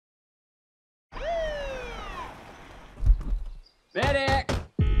Medic!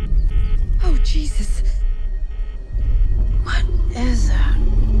 Oh, Jesus. What is that?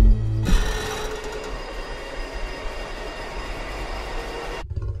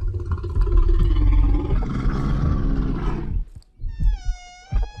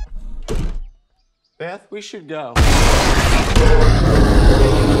 Beth, we should go.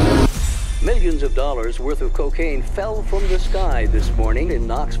 Millions of dollars worth of cocaine fell from the sky this morning in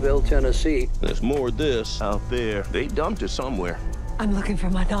Knoxville, Tennessee. There's more of this out there. They dumped it somewhere. I'm looking for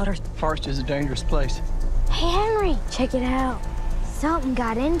my daughter. Forest is a dangerous place. Hey, Henry, check it out. Something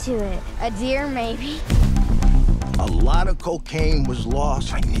got into it. A deer, maybe. A lot of cocaine was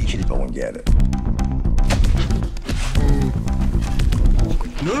lost. I need you to go and get it.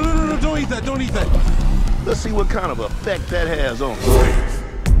 No, don't eat that, don't eat that. Let's see what kind of effect that has on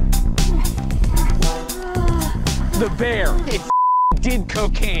The bear. It did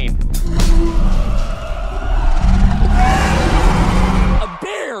cocaine. A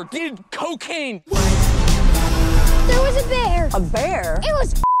bear did cocaine. There was a bear. A bear? It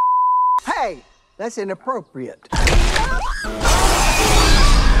was. Hey, that's inappropriate.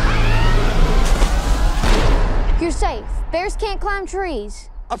 You're safe. Bears can't climb trees.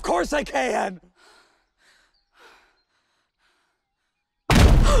 Of course they can.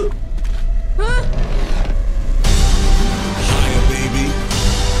 Higher, baby.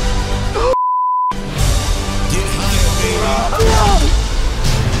 Get higher,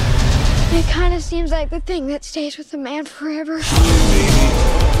 baby. It kind of seems like the thing that stays with a man forever.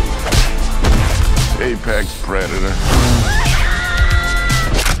 Apex predator.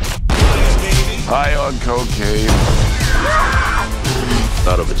 High on cocaine.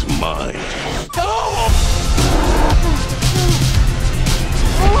 Out of its mind.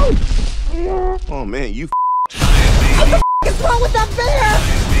 Oh man, you What's wrong with that bear?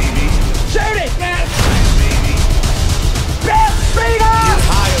 Shoot it, man! Beth, speed up! Get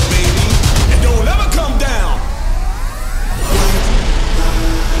higher, baby. And don't ever come down.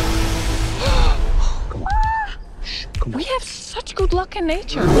 We have such good luck in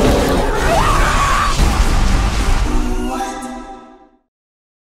nature.